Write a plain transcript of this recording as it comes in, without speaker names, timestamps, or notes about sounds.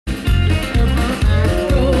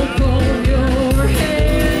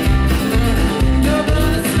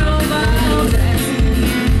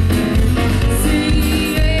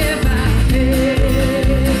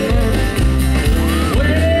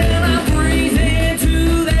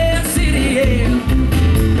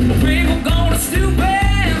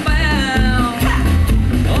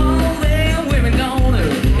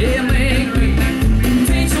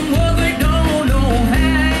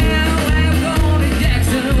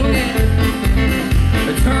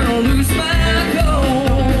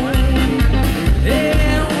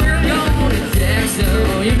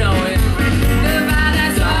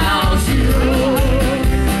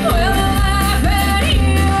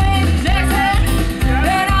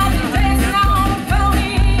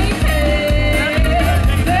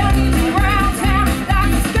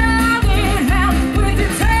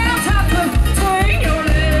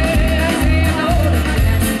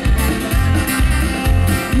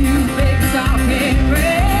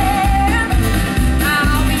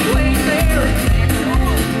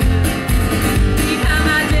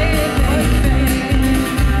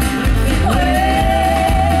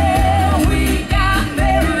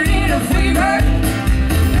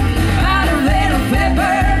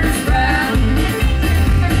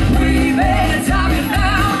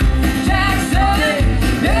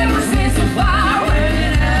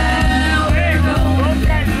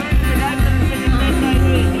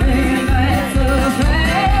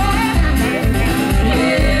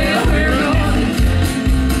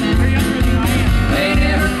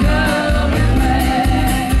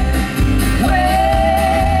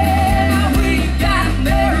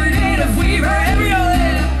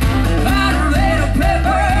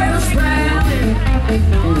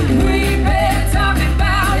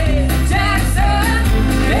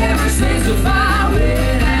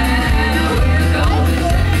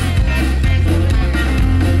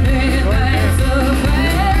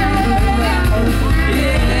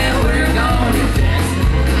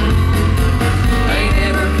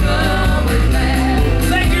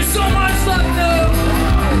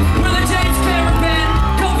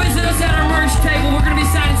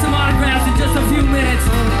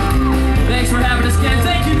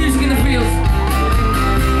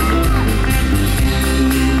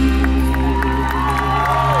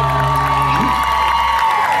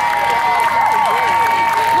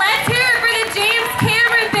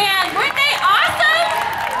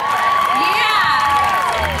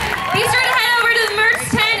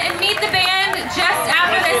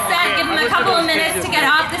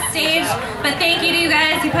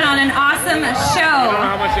awesome show. I don't know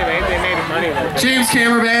how much they made money though. James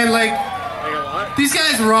Cameraman, like a lot? these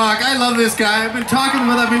guys rock. I love this guy. I've been talking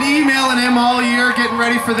with him, I've been emailing him all year, getting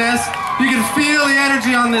ready for this. You can feel the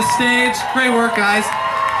energy on this stage. Great work, guys.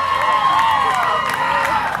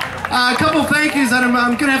 A couple thank yous that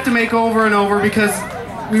I'm gonna have to make over and over because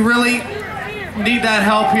we really need that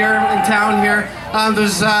help here in town here.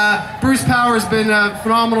 There's Bruce Power has been a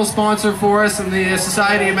phenomenal sponsor for us and the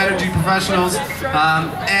Society of Energy Professionals.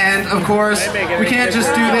 And of course, we can't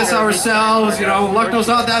just do this ourselves. You know, Lucknow's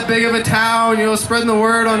not that big of a town. You know, spreading the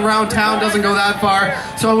word on around town doesn't go that far.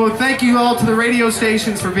 So thank you all to the radio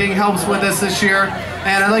stations for being helps with us this year.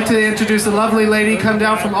 And I'd like to introduce a lovely lady come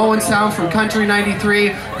down from Owenstown from Country 93.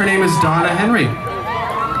 Her name is Donna Henry.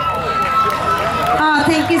 Oh,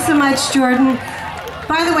 thank you so much, Jordan.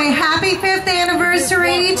 By the way, happy 5th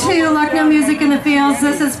anniversary to Lucknow Music in the Fields.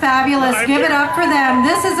 This is fabulous. Give it up for them.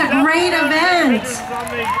 This is a great event.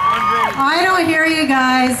 I don't hear you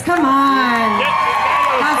guys. Come on.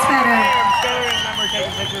 That's better.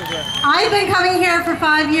 I've been coming here for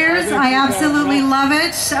 5 years. I absolutely love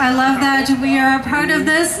it. I love that we are a part of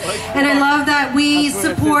this, and I love that we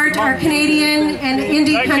support our Canadian and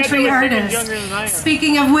indie country artists.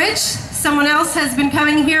 Speaking of which, someone else has been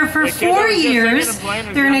coming here for 4 years.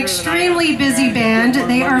 They're an extremely busy band.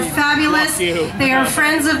 They are fabulous. They are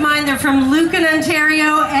friends of mine. They're from Lucknow,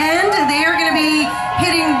 Ontario, and they are going to be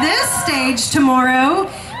hitting this stage tomorrow.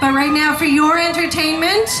 But right now, for your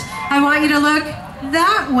entertainment, I want you to look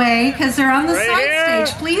that way because they're on the side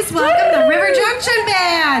stage. Please welcome the River Junction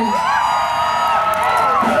Band.